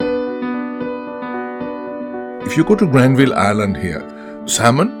If you go to Granville Island here,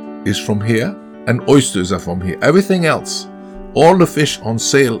 salmon is from here and oysters are from here. Everything else, all the fish on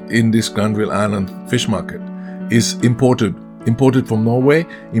sale in this Granville Island fish market is imported. Imported from Norway,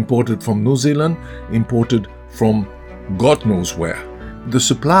 imported from New Zealand, imported from God knows where. The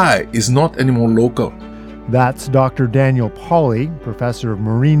supply is not anymore local. That's Dr. Daniel Pauly, professor of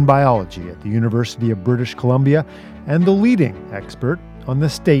marine biology at the University of British Columbia and the leading expert on the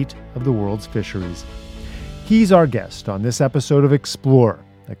state of the world's fisheries. He's our guest on this episode of Explore,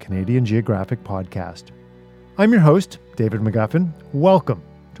 a Canadian Geographic podcast. I'm your host, David McGuffin. Welcome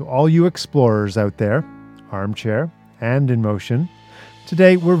to all you explorers out there, armchair and in motion.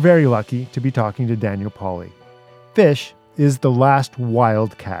 Today, we're very lucky to be talking to Daniel Pauly. Fish is the last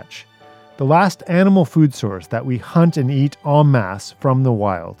wild catch, the last animal food source that we hunt and eat en masse from the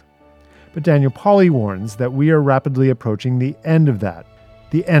wild. But Daniel Pauly warns that we are rapidly approaching the end of that,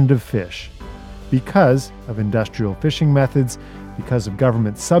 the end of fish, because of industrial fishing methods, because of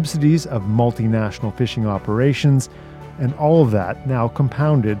government subsidies of multinational fishing operations, and all of that now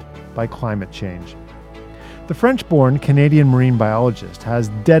compounded by climate change. The French-born Canadian marine biologist has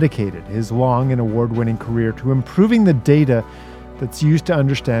dedicated his long and award-winning career to improving the data that's used to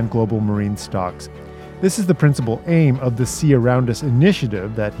understand global marine stocks. This is the principal aim of the Sea Around Us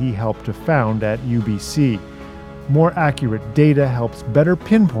initiative that he helped to found at UBC. More accurate data helps better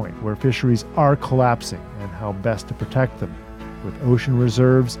pinpoint where fisheries are collapsing and how best to protect them, with ocean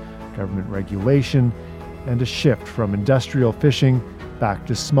reserves, government regulation, and a shift from industrial fishing back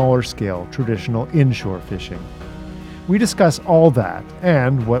to smaller-scale traditional inshore fishing. We discuss all that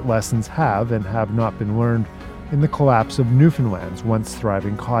and what lessons have and have not been learned in the collapse of Newfoundland's once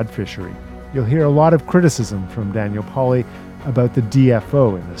thriving cod fishery. You'll hear a lot of criticism from Daniel Pauly about the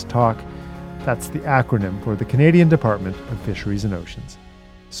DFO in this talk. That's the acronym for the Canadian Department of Fisheries and Oceans.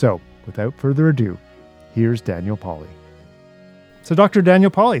 So, without further ado, here's Daniel Pauly. So, Dr.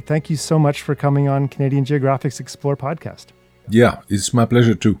 Daniel Pauly, thank you so much for coming on Canadian Geographic's Explore podcast. Yeah, it's my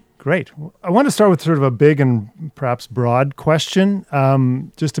pleasure too. Great. I want to start with sort of a big and perhaps broad question,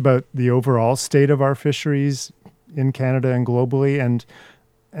 just about the overall state of our fisheries in Canada and globally, and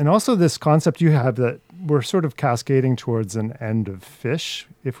also this concept you have that we're sort of cascading towards an end of fish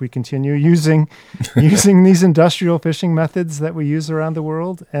if we continue using these industrial fishing methods that we use around the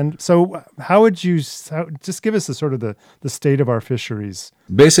world. And so how would you just give us the sort of the state of our fisheries?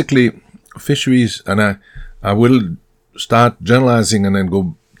 Basically, fisheries, and I will start generalizing and then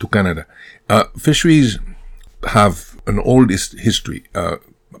go to Canada. Fisheries have an old history,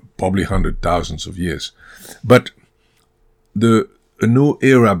 probably thousands of years. But a new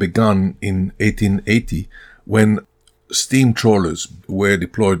era began in 1880 when steam trawlers were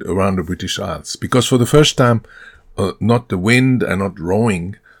deployed around the British Isles. Because for the first time, not the wind and not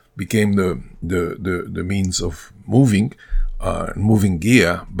rowing became the means of moving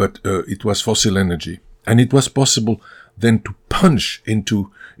gear, but it was fossil energy. And it was possible then to punch into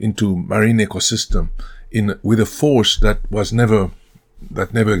marine ecosystem with a force that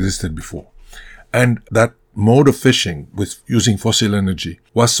never existed before. And that mode of fishing with using fossil energy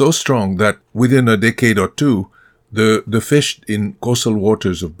was so strong that within a decade or two, the fish in coastal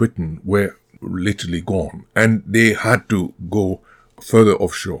waters of Britain were literally gone, and they had to go further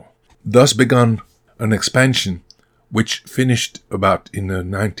offshore. Thus began an expansion which finished about in the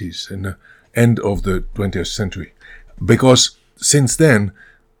 90s, in the end of the 20th century. Because since then,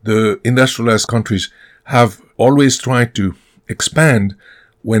 the industrialized countries have always tried to expand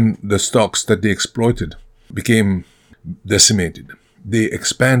when the stocks that they exploited became decimated. They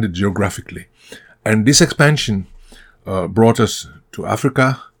expanded geographically. And this expansion brought us to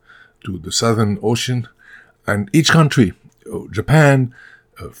Africa, to the Southern Ocean, and each country, Japan,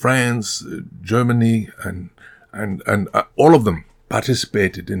 France, Germany, and all of them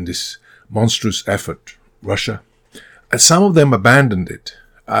participated in this monstrous effort. Russia. And some of them abandoned it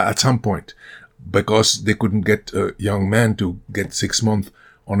at some point because they couldn't get a young man to get 6 months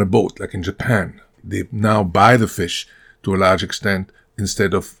on a boat, like in Japan. They now buy the fish to a large extent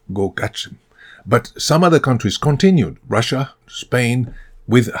instead of go catch them. But some other countries continued, Russia, Spain,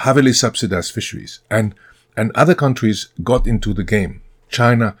 with heavily subsidized fisheries. And other countries got into the game.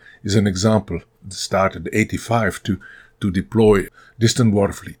 China is an example, started in 1985 to deploy distant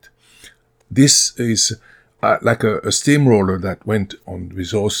water fleet. This is like a steamroller that went on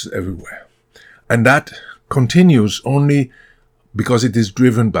resources everywhere. And that continues only because it is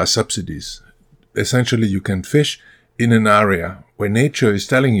driven by subsidies. Essentially, you can fish in an area where nature is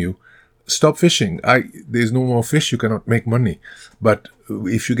telling you, stop fishing. There's no more fish, you cannot make money. But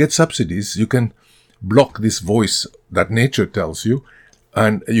if you get subsidies, you can block this voice that nature tells you,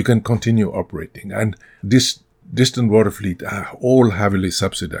 and you can continue operating. And this distant water fleet are all heavily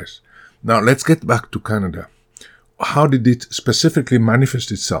subsidized. Now, let's get back to Canada. How did it specifically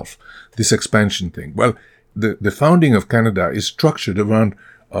manifest itself, this expansion thing? Well, the founding of Canada is structured around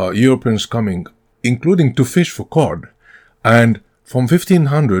Europeans coming, including to fish for cod. And from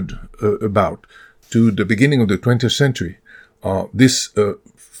 1500 about to the beginning of the 20th century, this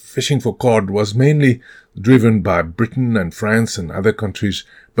fishing for cod was mainly driven by Britain and France and other countries,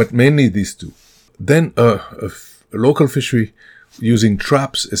 but mainly these two. Then a local fishery using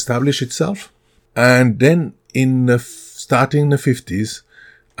traps established itself. And then starting in the 50s,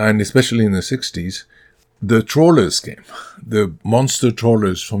 and especially in the 60s, the trawlers came, the monster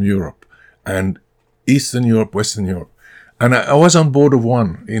trawlers from Europe, and Eastern Europe, Western Europe. And I was on board of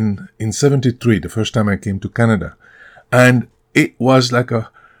one in 73, the first time I came to Canada. And it was like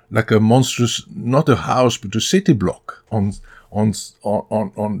a monstrous, not a house, but a city block on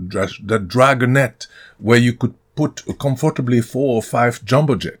that dragonet where you could put comfortably 4 or 5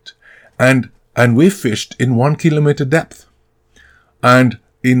 jumbo jet. And we fished in 1 kilometer depth. And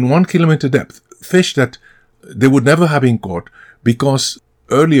in 1 kilometer depth, fish that they would never have been caught because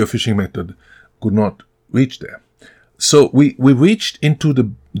earlier fishing method could not reach there. So we reached into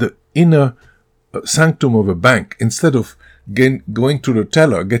the inner sanctum of a bank instead of going to the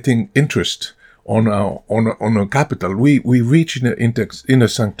teller, getting interest on our capital. We reached in the inner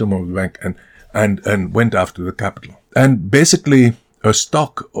sanctum of the bank and went after the capital. And basically a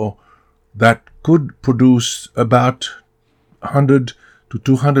stock that could produce about 100 to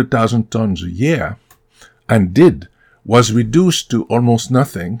 200,000 tons a year, and was reduced to almost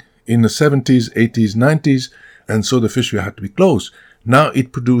nothing in the 70s, 80s, 90s, and so the fishery had to be closed. Now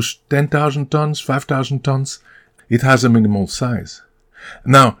it produced 10,000 tons, 5,000 tons. It has a minimal size.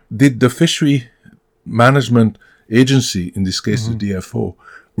 Now, did the fishery management agency, in this case the DFO,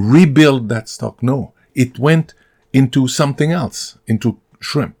 rebuild that stock? No. It went into something else, into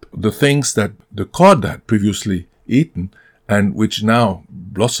shrimp. The things that the cod had previously eaten and which now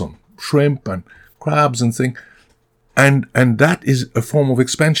blossom, shrimp and crabs and things. And that is a form of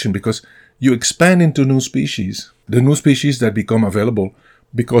expansion because you expand into new species, the new species that become available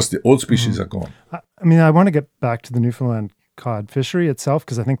because the old species are gone. I mean, I want to get back to the Newfoundland cod fishery itself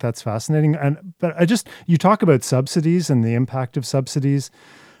because I think that's fascinating. But you talk about subsidies and the impact of subsidies,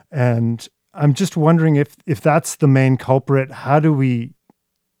 and I'm just wondering if that's the main culprit. How do we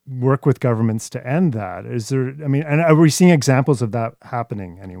work with governments to end that? And are we seeing examples of that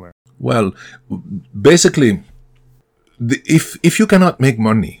happening anywhere? Well, basically, if you cannot make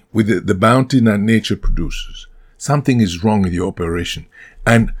money with the bounty that nature produces, something is wrong with your operation.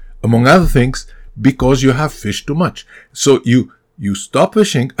 And among other things, because you have fished too much. So you stop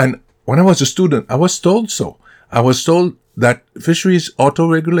fishing. And when I was a student, I was told so. I was told that fisheries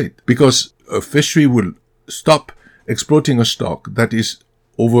auto-regulate because a fishery will stop exploiting a stock that is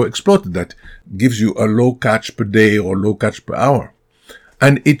overexploited, that gives you a low catch per day or low catch per hour.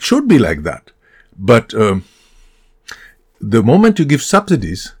 And it should be like that. But the moment you give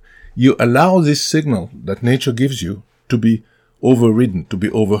subsidies, you allow this signal that nature gives you to be overridden, to be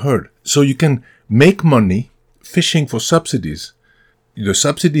overheard. So you can make money fishing for subsidies. The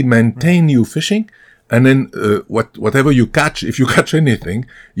subsidy maintain you fishing, and then whatever you catch, if you catch anything,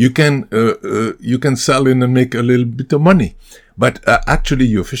 you can sell in and make a little bit of money. But actually,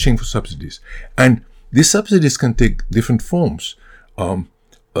 you're fishing for subsidies, and these subsidies can take different forms.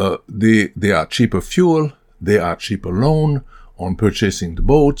 They are cheaper fuel, they are cheaper loan on purchasing the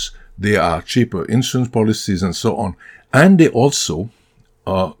boats, they are cheaper insurance policies, and so on. And they also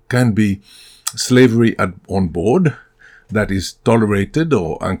can be slavery on board that is tolerated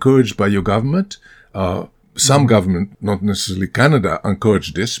or encouraged by your government. Some government, not necessarily Canada,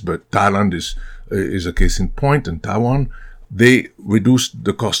 encourage this, but Thailand is a case in point, and Taiwan. They reduce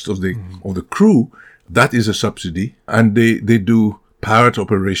the cost of the crew. That is a subsidy, and they do pirate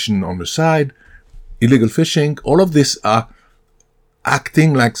operation on the side, illegal fishing. All of this are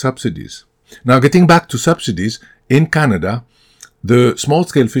acting like subsidies. Now, getting back to subsidies, in Canada, the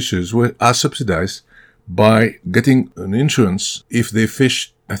small-scale fishers are subsidized by getting an insurance if they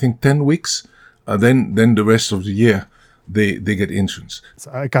fish, I think, 10 weeks. Then the rest of the year, they get insurance. It's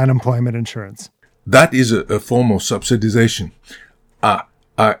like unemployment insurance. That is a form of subsidization.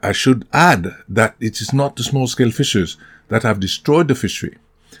 I should add that it is not the small-scale fishers that have destroyed the fishery,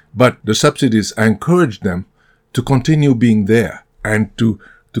 but the subsidies encourage them to continue being there and to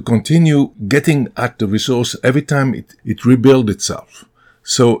continue getting at the resource every time it rebuilds itself.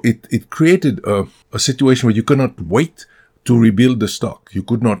 So it created a situation where you cannot wait to rebuild the stock. You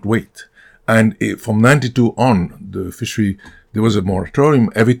could not wait. And from 92 on, the fishery, there was a moratorium.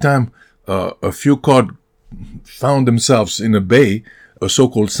 Every time a few cod found themselves in a bay, a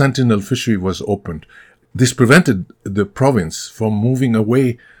so-called sentinel fishery was opened. This prevented the province from moving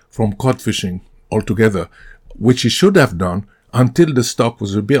away from cod fishing altogether, which it should have done until the stock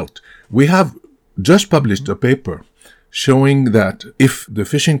was rebuilt. We have just published a paper showing that if the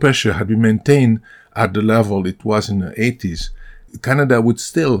fishing pressure had been maintained at the level it was in the 80s, Canada would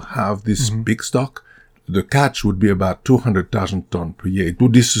still have this big stock. The catch would be about 200,000 tons per year. It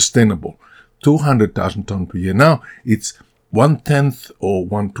would be sustainable. 200,000 tons per year. Now, it's 1/10 or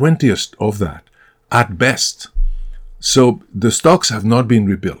 1/20th of that, at best. So the stocks have not been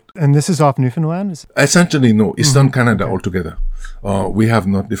rebuilt. And this is off Newfoundland? Essentially, no. Eastern Canada altogether. We have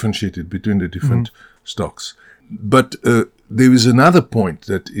not differentiated between the different stocks. But there is another point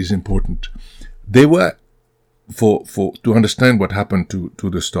that is important. They were, to understand what happened to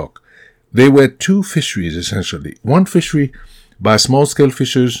the stock, there were two fisheries, essentially. One fishery by small-scale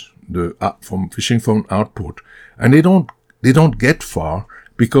fishers from fishing from outport, and they don't get far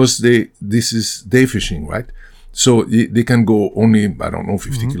because this is day fishing, right? So they can go only,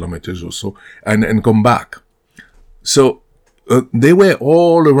 50 kilometers or so, and come back. So they were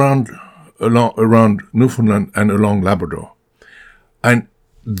all around Newfoundland and along Labrador. And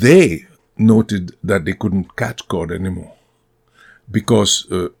they noted that they couldn't catch cod anymore because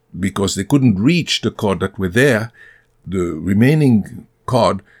they couldn't reach the cod that were there. The remaining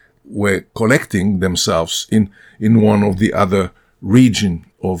cod were collecting themselves in one of the other region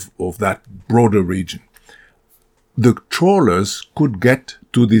of that broader region. The trawlers could get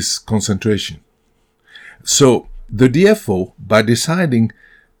to this concentration. So the DFO, by deciding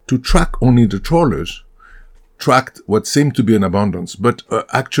to track only the trawlers, tracked what seemed to be an abundance. But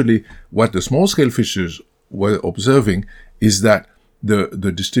actually, what the small-scale fishers were observing is that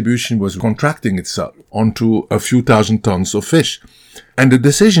the distribution was contracting itself onto a few thousand tons of fish. And the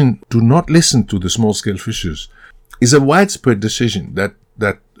decision to not listen to the small-scale fishers is a widespread decision that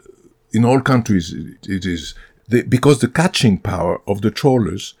in all countries it is. Because the catching power of the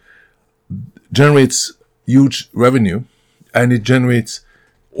trawlers generates huge revenue, and it generates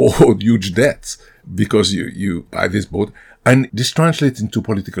huge debts because you buy this boat, and this translates into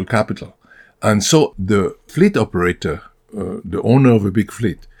political capital. And so the fleet operator, the owner of a big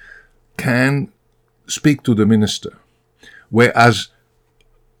fleet, can speak to the minister, whereas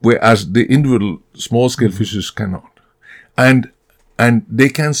the individual small-scale fishers cannot. And they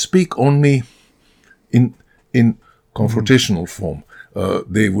can speak only in confrontational form.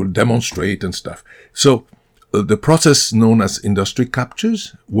 They will demonstrate and stuff. So the process known as industry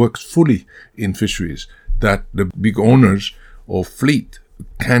captures works fully in fisheries, that the big owners of fleet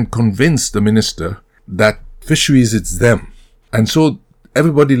can convince the minister that fisheries, it's them. And so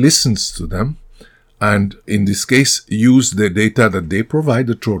everybody listens to them, and in this case use the data that they provide,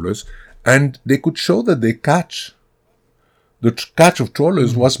 the trawlers, and they could show that the catch of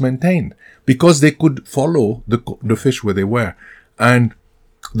trawlers was maintained because they could follow the fish where they were. And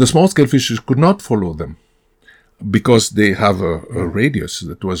the small-scale fishers could not follow them because they have a radius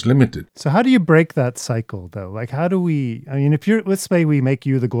that was limited. So how do you break that cycle, though? Like, how do we, let's say we make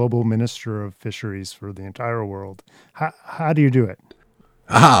you the global minister of fisheries for the entire world. How do you do it?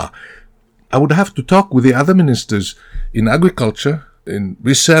 I would have to talk with the other ministers in agriculture, in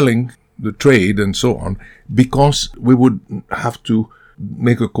reselling, the trade and so on, because we would have to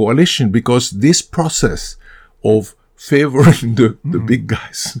make a coalition, because this process of favoring the big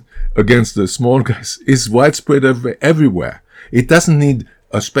guys against the small guys is widespread everywhere. It doesn't need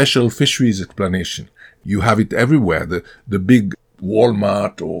a special fisheries explanation. You have it everywhere. The big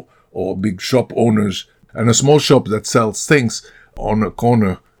Walmart or big shop owners and a small shop that sells things on a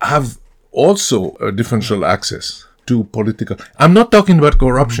corner have also a differential access to political. I'm not talking about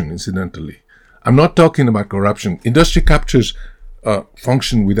corruption, incidentally. I'm not talking about corruption. Industry captures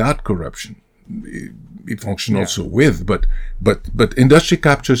function without corruption. It function also with, but industry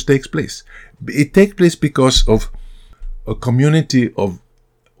captures takes place. It takes place because of a community of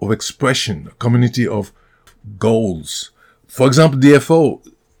expression, a community of goals. For example, DFO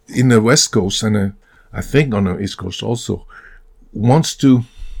in the West Coast and I think on the East Coast also wants to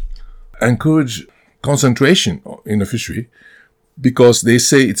encourage concentration in a fishery because they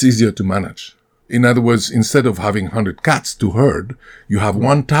say it's easier to manage. In other words, instead of having 100 cats to herd, you have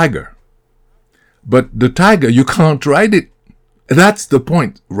one tiger. But the tiger, you can't ride it. That's the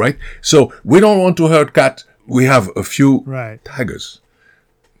point, right? So we don't want to herd cat. We have a few tigers.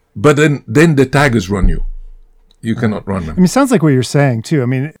 But then the tigers run you. You cannot run I them. mean, it sounds like what you're saying too. I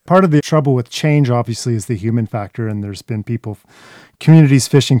mean, part of the trouble with change, obviously, is the human factor. And there's been communities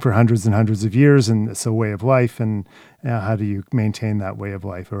fishing for hundreds and hundreds of years, and it's a way of life. And how do you maintain that way of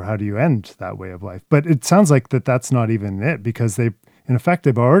life, or how do you end that way of life? But it sounds like that's not even it, because in effect,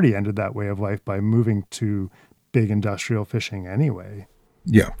 they've already ended that way of life by moving to big industrial fishing anyway.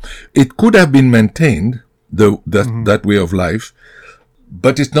 Yeah. It could have been maintained, that way of life,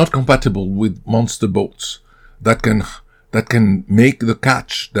 but it's not compatible with monster boats that can make the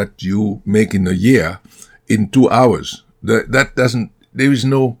catch that you make in a year in 2 hours. There is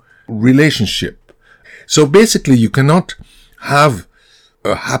no relationship. So basically, you cannot have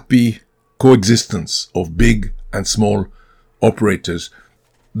a happy coexistence of big and small operators.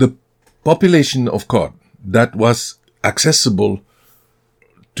 The population of cod that was accessible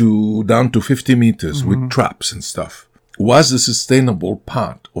down to 50 meters with traps and stuff was a sustainable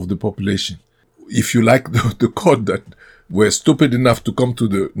part of the population. If you like the cod that were stupid enough to come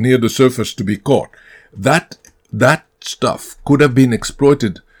near the surface to be caught, that stuff could have been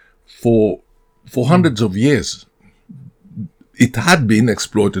exploited for hundreds of years. It had been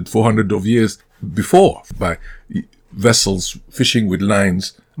exploited for hundreds of years before by vessels fishing with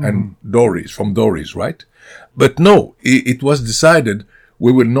lines and dories, right? But no, it was decided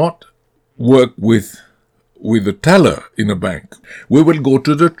we will not work with a teller in a bank. We will go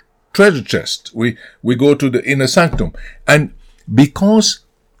to the treasure chest. We go to the inner sanctum. And because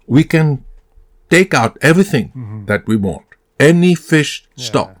we can take out everything that we want, any fish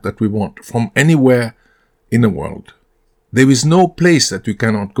stock that we want from anywhere in the world, there is no place that we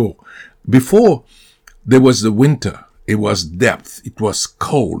cannot go. Before, there was the winter. It was depth. It was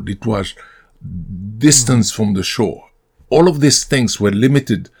cold. It was distance from the shore. All of these things were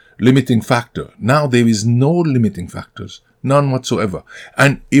limiting factor. Now there is no limiting factors, none whatsoever.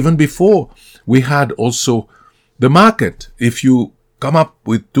 And even before, we had also the market. If you come up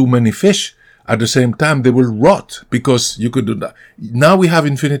with too many fish at the same time, they will rot because you could do that. Now we have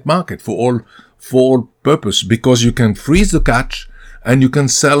infinite market for all purpose, because you can freeze the catch and you can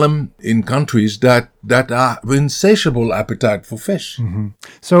sell them in countries that have insatiable appetite for fish. Mm-hmm.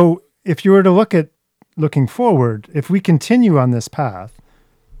 So if you were to looking forward, if we continue on this path,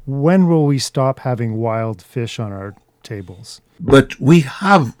 when will we stop having wild fish on our tables? But we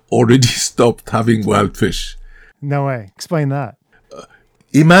have already stopped having wild fish. No way. Explain that.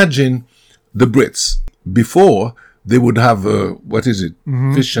 Imagine the Brits. Before, they would have,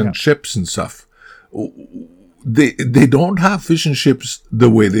 fish and chips and stuff. They don't have fish and chips the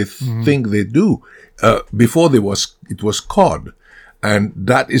way they think they do. Before it was cod, and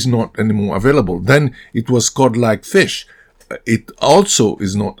that is not anymore available. Then it was cod-like fish. It also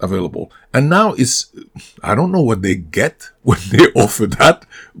is not available. And now I don't know what they get when they offer that.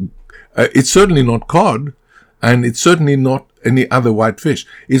 It's certainly not cod, and it's certainly not any other white fish.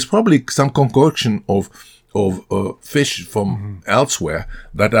 It's probably some concoction of fish from elsewhere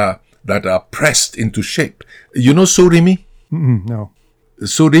that are pressed into shape. You know surimi? No.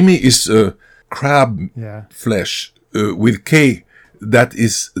 Surimi is crab flesh with K that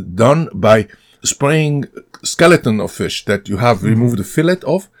is done by spraying skeleton of fish that you have removed the fillet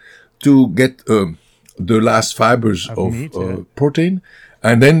of to get the last fibers of meat, protein,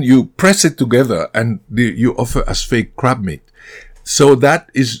 and then you press it together and you offer as fake crab meat. So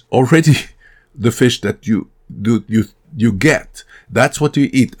that is already the fish that you get. That's what you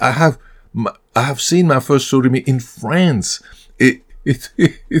eat. I have seen my first surimi in France. It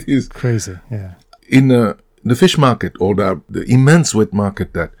is crazy. Yeah. In the fish market, or the immense wet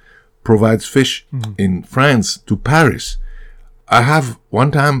market that provides fish in France to Paris. I have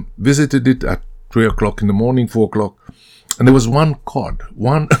one time visited it at 3 o'clock in the morning, 4 o'clock, and there was one cod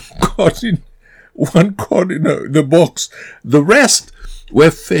in the box. The rest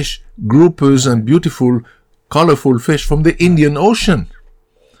were fish, groupers, and beautiful, colorful fish from the Indian Ocean.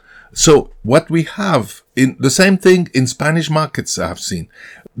 So what we have in the same thing in Spanish markets, I have seen.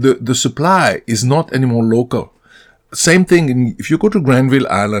 The supply is not anymore local. Same thing if you go to Granville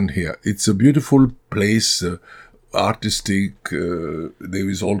Island here. It's a beautiful place, artistic. There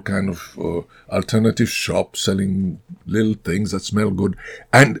is all kind of alternative shops selling little things that smell good,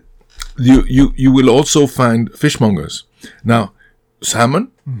 and you will also find fishmongers. Now,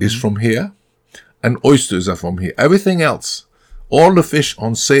 salmon is from here, and oysters are from here. Everything else, all the fish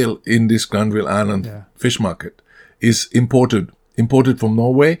on sale in this Granville Island fish market is imported from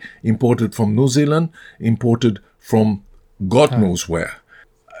Norway, imported from New Zealand, imported from God knows where.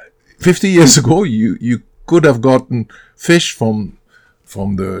 50 years ago, you could have gotten fish from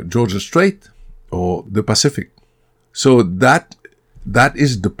the Georgia Strait or the Pacific. So that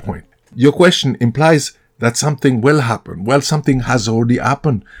is the point. Your question implies that something will happen. Well, something has already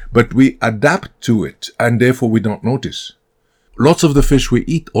happened, but we adapt to it, and therefore we don't notice. Lots of the fish we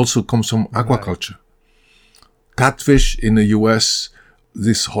eat also comes from aquaculture. Catfish in the US,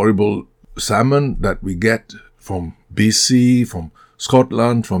 this horrible salmon that we get from BC, from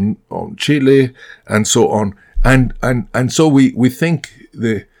Scotland, from Chile, and so on. And so we think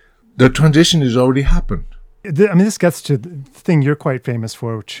the transition has already happened. This gets to the thing you're quite famous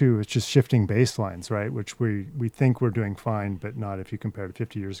for, too. It's just shifting baselines, right? Which we think we're doing fine, but not if you compare to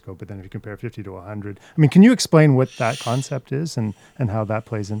 50 years ago. But then if you compare 50 to 100. Can you explain what that concept is and how that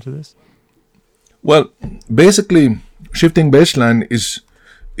plays into this? Well, basically, shifting baseline is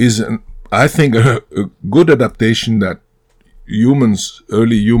I think, a good adaptation that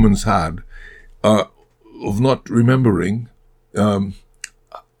early humans had of not remembering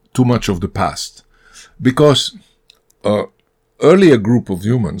too much of the past. Because earlier group of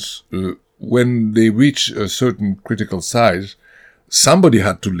humans, when they reach a certain critical size, somebody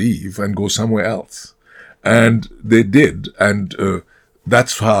had to leave and go somewhere else. And they did. And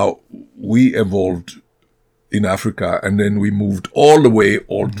that's how we evolved in Africa. And then we moved all the way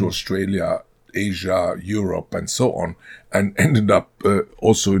to Australia, Asia, Europe, and so on, and ended up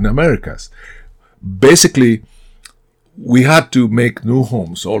also in Americas. Basically, we had to make new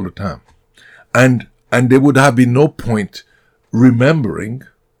homes all the time. And there would have been no point remembering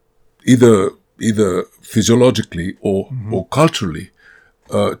either physiologically or culturally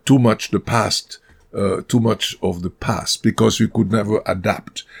too much of the past, because we could never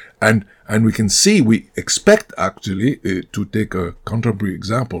adapt. And we can see, we expect actually, to take a contemporary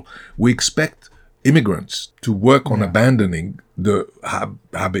example, we expect immigrants to work on abandoning the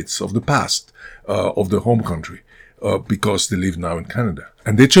habits of the past, of the home country, because they live now in Canada.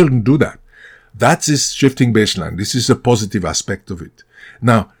 And their children do that. That is shifting baseline. This is a positive aspect of it.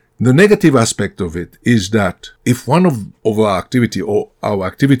 Now, the negative aspect of it is that if one of our activity or our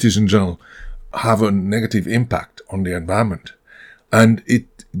activities in general have a negative impact on the environment, and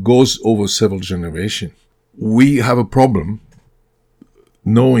it goes over several generations, we have a problem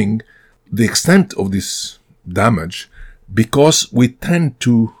knowing the extent of this damage, because we tend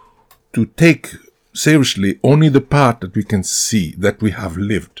to take seriously only the part that we can see, that we have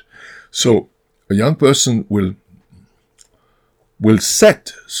lived. So a young person will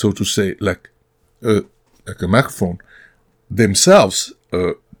set, so to say, like a microphone, themselves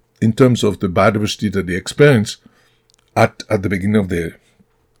in terms of the biodiversity that they experience at the beginning of their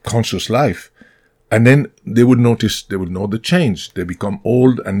conscious life. And then they will know the change. They become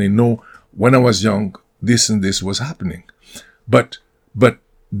old and they know, when I was young, this and this was happening. But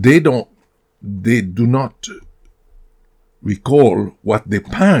they do not recall what their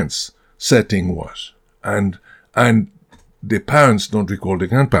parents' setting was. And their parents don't recall their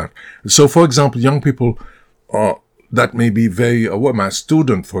grandparents. So, for example, young people that may be my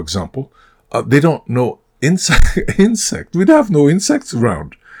student, for example, they don't know insect. We have no insects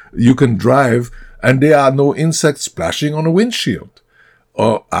around. You can drive and there are no insects splashing on a windshield.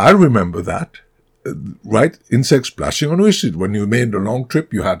 I remember that, right? Insects splashing on a windshield. When you made a long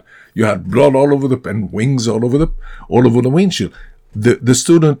trip, you had blood all over and wings all over the windshield. The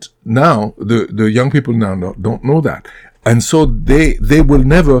student now, the young people now don't know that. And so they will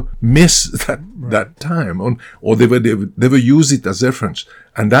never miss that time, or they will never use it as reference.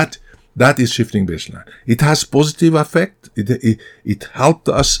 And that is shifting baseline. It has positive effect. It helped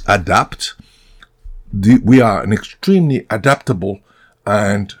us adapt. We are an extremely adaptable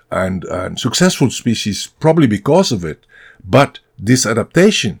and successful species, probably because of it. But this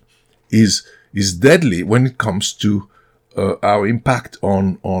adaptation is deadly when it comes to our impact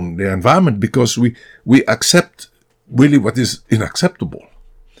on the environment, because we accept really what is unacceptable.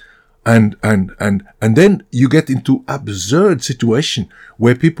 And then you get into absurd situation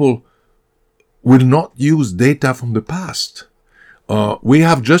where people will not use data from the past. We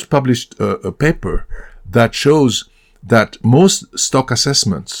have just published a paper that shows that most stock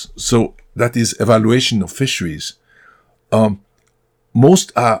assessments, so that is evaluation of fisheries,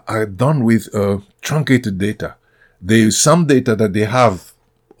 most are done with truncated data. There is some data that they have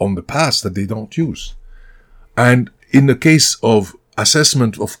on the past that they don't use. And in the case of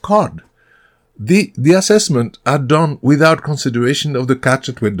assessment of cod, the assessment are done without consideration of the catch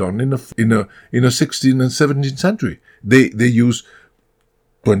that were done in the 16th and 17th century. They use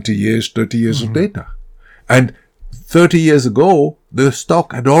 20 years, 30 years of data. And 30 years ago, the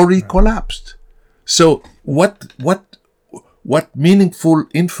stock had already collapsed. So what meaningful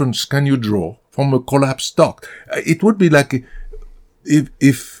inference can you draw from a collapsed stock? It would be like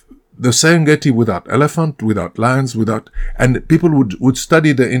if the Serengeti without elephant, without lions, and people would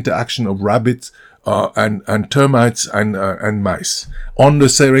study the interaction of rabbits and termites and mice on the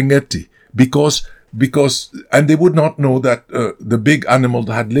Serengeti because and they would not know that the big animal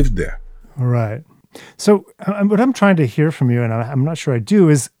had lived there. Right. So what I'm trying to hear from you, and I'm not sure I do,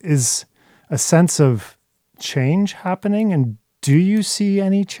 is a sense of change happening. And do you see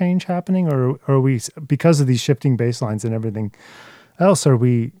any change happening, or are we, because of these shifting baselines and everything else, are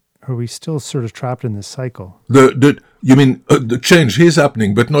we still sort of trapped in this cycle? You mean the change is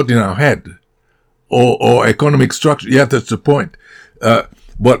happening, but not in our head or economic structure? Yeah, that's the point.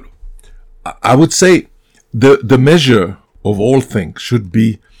 But I would say the measure of all things should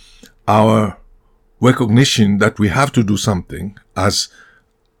be our recognition that we have to do something as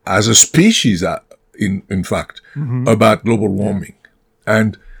a species, in fact, about global warming,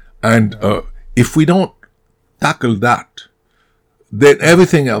 and if we don't tackle that, then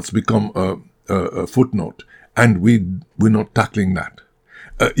everything else become a footnote, and we're not tackling that.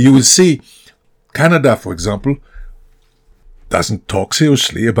 You will see Canada, for example, doesn't talk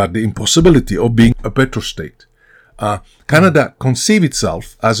seriously about the impossibility of being a petrostate. Canada conceives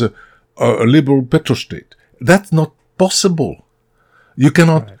itself as a liberal petrostate. That's not possible. You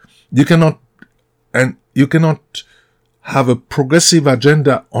cannot have a progressive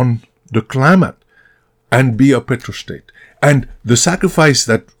agenda on the climate and be a petrostate. And the sacrifice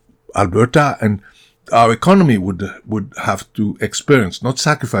that Alberta and our economy would have to experience, not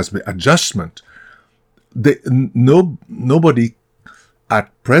sacrifice, but adjustment. Nobody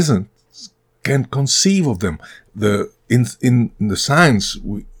at present can conceive of them. In the science,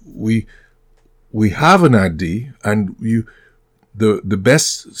 we have an idea, and the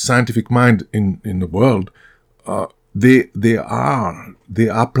best scientific mind in the world, they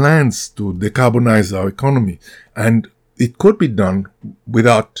are plans to decarbonize our economy, and it could be done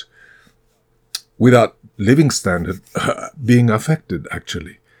without living standard being affected,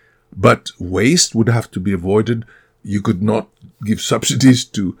 actually. But waste would have to be avoided. You could not give subsidies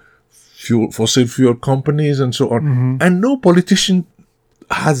to fossil fuel companies and so on. And no politician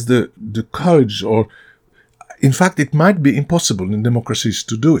has the courage, or in fact, it might be impossible in democracies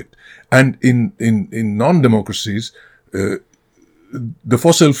to do it. And in non-democracies, the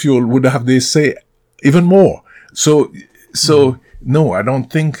fossil fuel would have, they say, even more. So no, I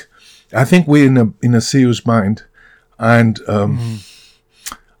don't think. I think we're in a serious mind, and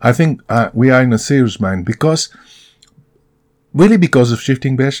I think we are in a serious mind because of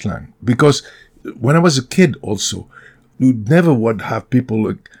shifting baseline. Because when I was a kid, also, you never would have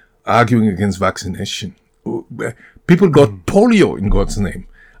people arguing against vaccination. People got polio in God's name,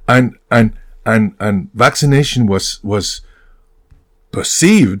 and vaccination was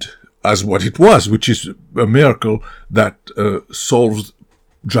perceived as what it was, which is a miracle that solves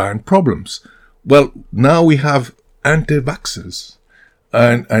giant problems. Well, now we have anti-vaxxers,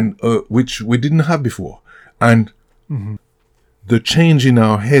 and which we didn't have before, and the change in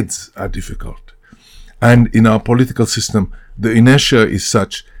our heads are difficult, and in our political system, the inertia is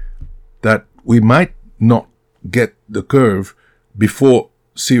such that we might not get the curve before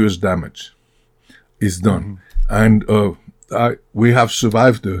serious damage is done, and we have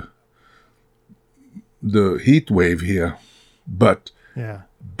survived the heat wave here, but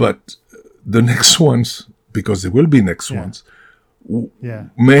the next ones, because there will be next ones,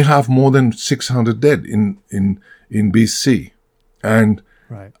 may have more than 600 dead in BC, and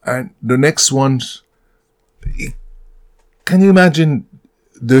the next ones. Can you imagine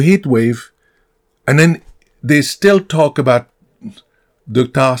the heat wave, and then they still talk about the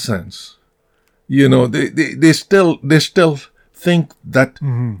tar sands? You know, they still think that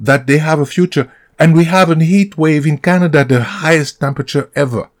that they have a future. And we have a heat wave in Canada, the highest temperature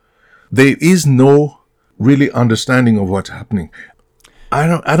ever. There is no really understanding of what's happening.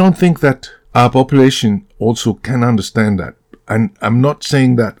 I don't think that our population also can understand that. And I'm not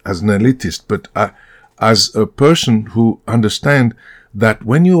saying that as an elitist, but as a person who understands that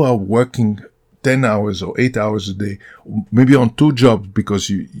when you are working 10 hours or 8 hours a day, maybe on 2 jobs because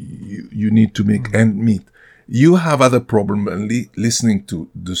you need to make ends meet, you have other problems, and listening to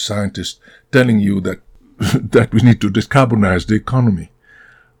the scientists telling you that that we need to decarbonize the economy.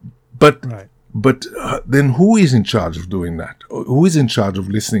 But then who is in charge of doing that? Who is in charge of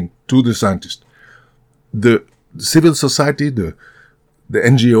listening to the scientists? The civil society, the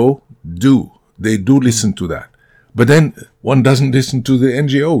NGO they do listen to that. But then one doesn't listen to the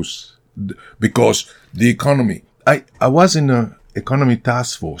NGOs because the economy. I was in an economy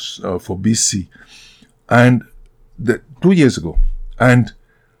task force for BC, and 2 years ago, and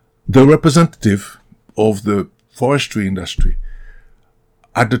the representative of the forestry industry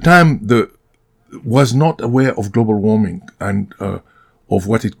at the time was not aware of global warming and of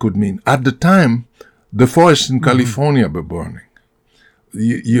what it could mean. At the time, the forests in California were burning.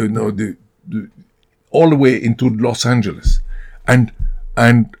 You know, all the way into Los Angeles. And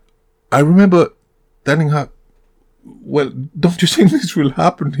I remember telling her, well, don't you think this will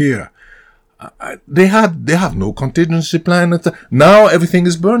happen here? They have no contingency plan. Now everything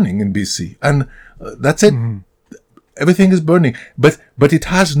is burning in BC, and that's it. Mm-hmm. Everything is burning, but it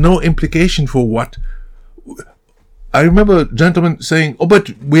has no implication for what. I remember a gentleman saying, "Oh, but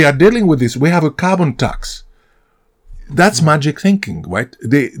we are dealing with this. We have a carbon tax." That's magic thinking, right?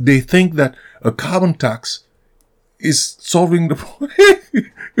 They think that a carbon tax is solving the problem.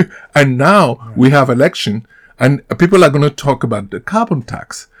 And now we have election, and people are going to talk about the carbon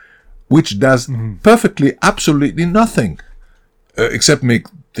tax, which does perfectly, absolutely nothing, except make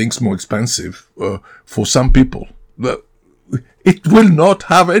things more expensive for some people. It will not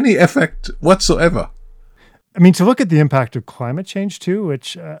have any effect whatsoever. I mean, to look at the impact of climate change too,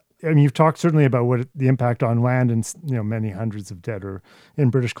 which I mean, you've talked certainly about the impact on land and many hundreds of dead are in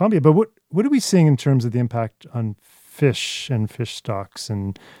British Columbia. But what are we seeing in terms of the impact on fish and fish stocks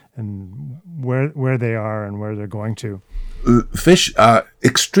and where they are and where they're going to? Fish are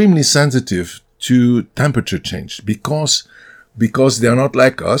extremely sensitive to temperature change because they are not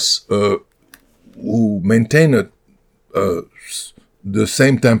like us who maintain the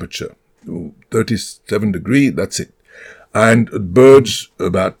same temperature, 37 degrees. That's it. And birds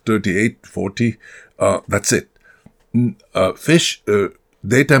about 38, 40, that's it. Fish,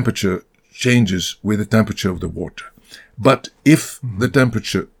 their temperature changes with the temperature of the water. But if the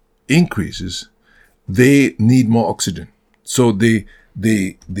temperature increases, they need more oxygen. So the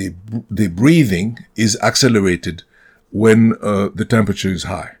breathing is accelerated when the temperature is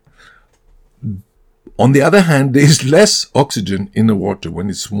high. On the other hand, there is less oxygen in the water when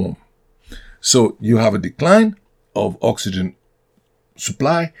it's warm. So you have a decline of oxygen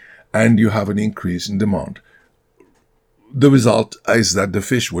supply and you have an increase in demand. The result is that the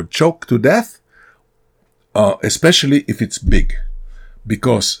fish will choke to death, especially if it's big,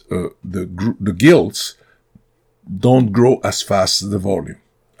 because the gills don't grow as fast as the volume,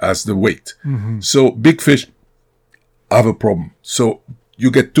 as the weight. Mm-hmm. So big fish have a problem. So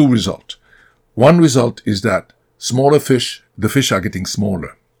you get two results. One result is that smaller fish, the fish are getting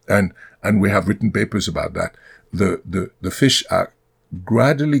smaller, and we have written papers about that. The fish are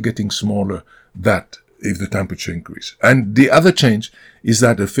gradually getting smaller that if the temperature increases. And the other change is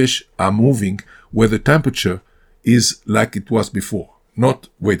that the fish are moving where the temperature is like it was before. Not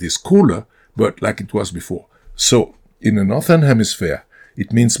where it is cooler, but like it was before. So in the northern hemisphere,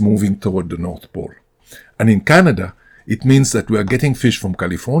 it means moving toward the North Pole. And in Canada, it means that we are getting fish from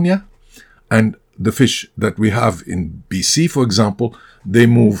California, and the fish that we have in BC, for example, they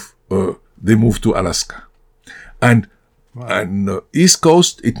move to Alaska. And on the East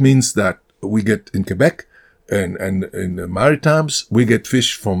Coast, it means that we get in Quebec and in the Maritimes, we get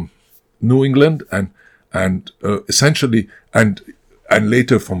fish from New England and essentially and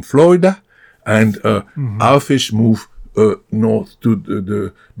later from Florida, and our fish move north to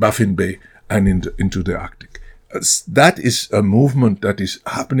the Baffin Bay and into the Arctic. That is a movement that is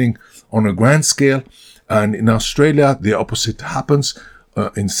happening on a grand scale, and in Australia the opposite happens.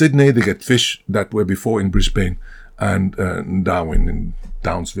 In Sydney, they get fish that were before in Brisbane and Darwin and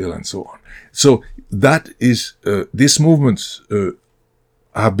Townsville and so on. So that is, these movements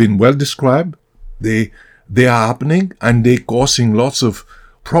have been well described. They are happening and they're causing lots of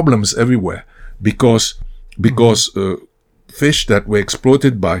problems everywhere because fish that were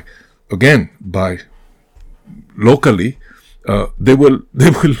exploited by locally, they will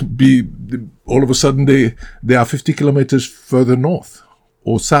be, all of a sudden they are 50 kilometers further north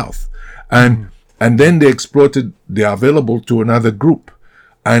or south, and then they are available to another group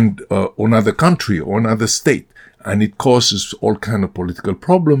and another country or another state, and it causes all kind of political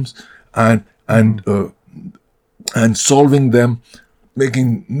problems and solving them,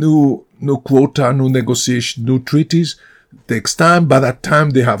 making new quota, new negotiation, new treaties takes time. By that time,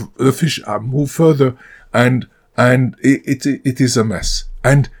 the fish are moved further, and it is a mess.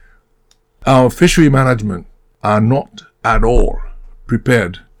 And our fishery management are not at all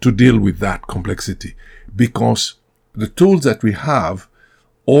prepared to deal with that complexity, because the tools that we have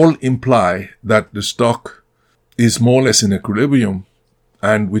all imply that the stock is more or less in equilibrium,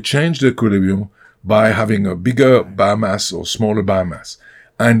 and we change the equilibrium by having a bigger biomass or smaller biomass.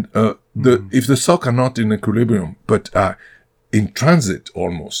 And if the stock are not in equilibrium but are in transit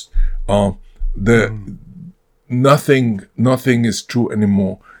almost, nothing is true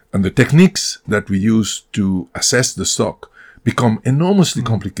anymore. And the techniques that we use to assess the stock become enormously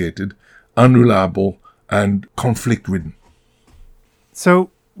complicated, unreliable, and conflict-ridden.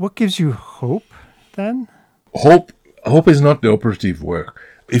 So what gives you hope then? Hope is not the operative word.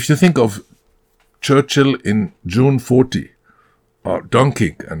 If you think of Churchill in June 40,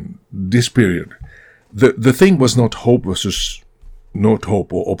 Dunkirk and this period, the thing was not hope versus not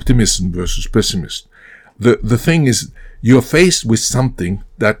hope, or optimism versus pessimism. The thing is, you're faced with something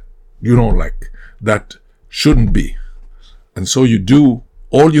that you don't like, that shouldn't be. And so you do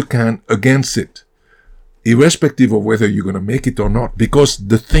all you can against it, irrespective of whether you're going to make it or not, because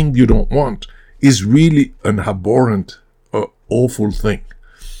the thing you don't want is really an abhorrent, awful thing.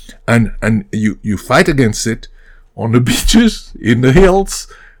 And you fight against it on the beaches, in the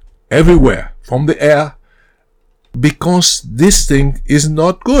hills, everywhere, from the air, because this thing is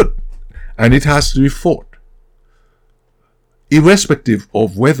not good and it has to be fought, irrespective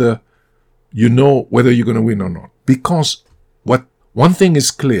of whether you know whether you're going to win or not. Because one thing is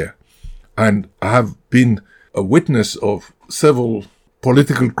clear, and I have been a witness of several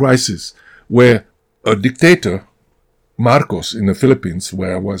political crises where a dictator, Marcos in the Philippines,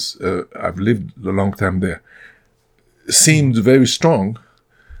 where I've lived a long time there, seemed very strong,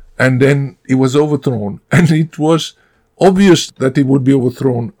 and then he was overthrown, and it was obvious that he would be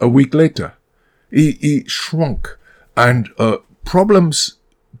overthrown a week later. He shrunk, and problems,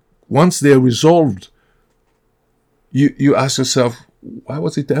 once they're resolved, you ask yourself, why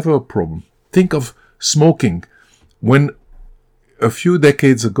was it ever a problem? Think of smoking. When a few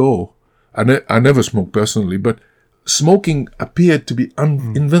decades ago, I never smoked personally, but smoking appeared to be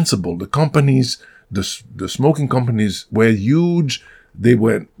invincible. The companies, the smoking companies were huge. They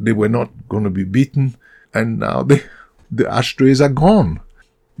were not going to be beaten, and now the ashtrays are gone.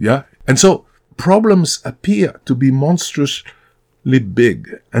 Yeah, and so problems appear to be monstrously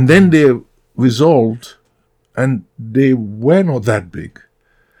big, and then they're resolved, and they were not that big.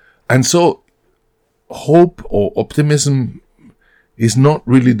 And so hope or optimism is not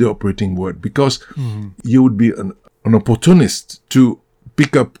really the operating word, because you would be an opportunist to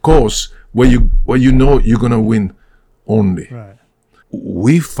pick up course where you know you're going to win only. Right.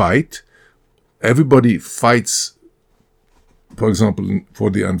 We fight. Everybody fights, for example, for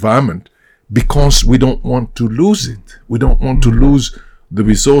the environment, because we don't want to lose it. We don't want to lose the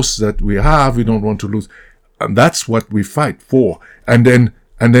resource that we have. We don't want to lose, and that's what we fight for. And then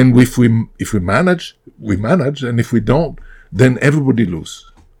if we manage, we manage, and if we don't, then everybody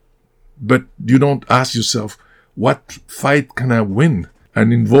loses. But you don't ask yourself, what fight can I win?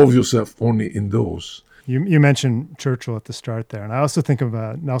 And involve yourself only in those. You mentioned Churchill at the start there, and I also think of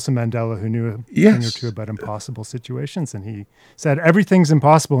Nelson Mandela, who knew a thing or two about impossible situations, and he said everything's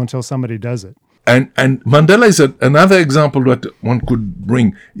impossible until somebody does it. And Mandela is another example that one could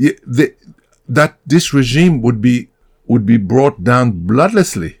bring. That this regime would be brought down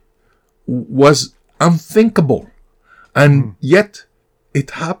bloodlessly was unthinkable, and yet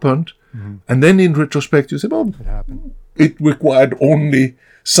it happened. And then in retrospect, you say, "Oh, It happened. It required only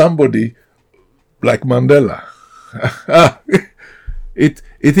somebody like Mandela." It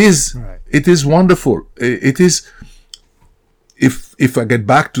is Right. It is wonderful. It is. If I get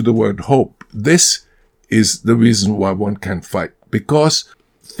back to the word hope, this is the reason why one can fight, because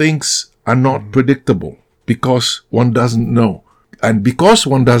things are not predictable, because one doesn't know, and because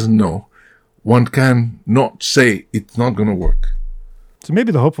one doesn't know, one can not say it's not going to work. So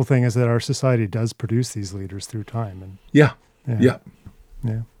maybe the hopeful thing is that our society does produce these leaders through time. And Yeah.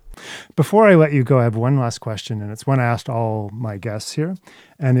 Before I let you go, I have one last question, and it's one I asked all my guests here.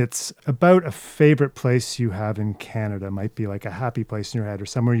 And it's about a favorite place you have in Canada. It might be like a happy place in your head, or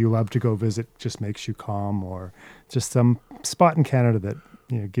somewhere you love to go visit, just makes you calm, or just some spot in Canada that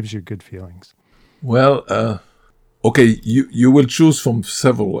gives you good feelings. Well, okay, you will choose from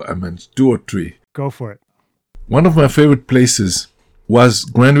several, 2 or 3. Go for it. One of my favorite places was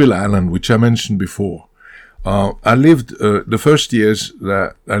Granville Island, which I mentioned before. I lived, the first years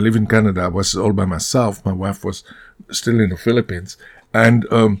that I lived in Canada, I was all by myself. My wife was still in the Philippines. And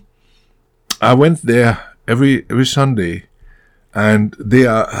I went there every Sunday, and they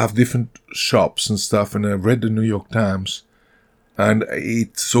have different shops and stuff. And I read the New York Times, and I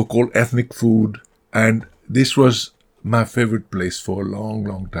ate so-called ethnic food. And this was my favorite place for a long,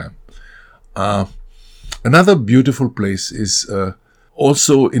 long time. Another beautiful place is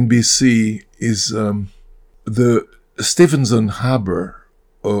also in BC is the Stephenson Harbor,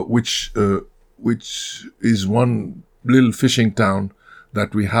 which is one little fishing town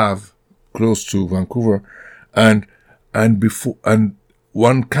that we have close to Vancouver, and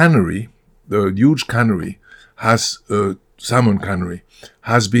one cannery, the huge cannery, has salmon cannery,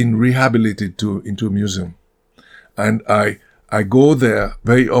 has been rehabilitated into a museum, and I go there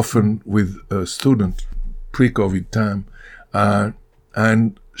very often with a student, pre-COVID time,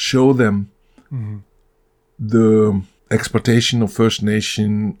 and show them the exploitation of First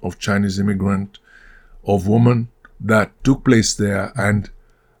Nation, of Chinese immigrant, of women that took place there, and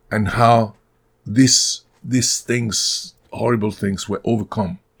how these things, horrible things, were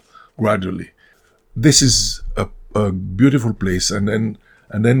overcome gradually. This is a beautiful place, and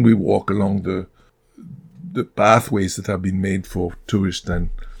then we walk along the pathways that have been made for tourists, and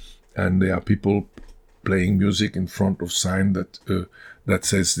there are people playing music in front of sign that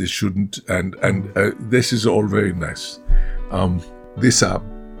says they shouldn't, and this is all very nice. These are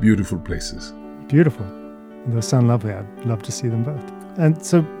beautiful places. Beautiful. Those sound lovely. I'd love to see them both. And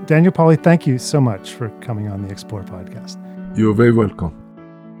so, Daniel Pauly, thank you so much for coming on the Explore podcast. You're very welcome.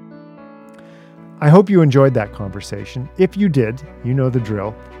 I hope you enjoyed that conversation. If you did, you know the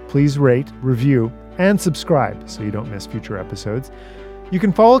drill. Please rate, review, and subscribe so you don't miss future episodes. You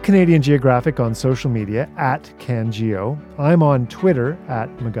can follow Canadian Geographic on social media @CanGeo. I'm on Twitter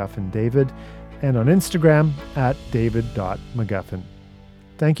 @MacGuffinDavid and on Instagram @David.MacGuffin.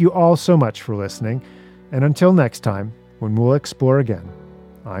 Thank you all so much for listening. And until next time, when we'll explore again,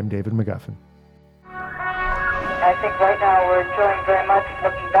 I'm David MacGuffin. I think right now we're enjoying very much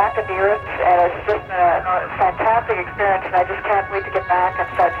looking back at the Earth, and it's just a fantastic experience, and I just can't wait to get back and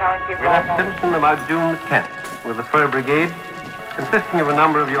start telling people We left Simpson about June 10th with the Fur Brigade, consisting of a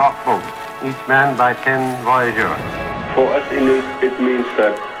number of yacht boats, each manned by 10 voyageurs. For us Inuit, it means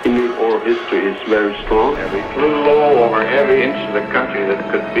that Inuit oral history is very strong. And we flew low over every inch of the country that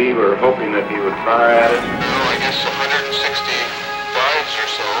could be. We were hoping that he would fire at us. I guess 160 dives or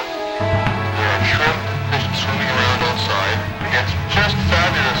so. There are shrimp, fish swimming around outside. It's just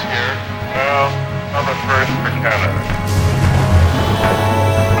fabulous here. Well, I'm a first for Canada.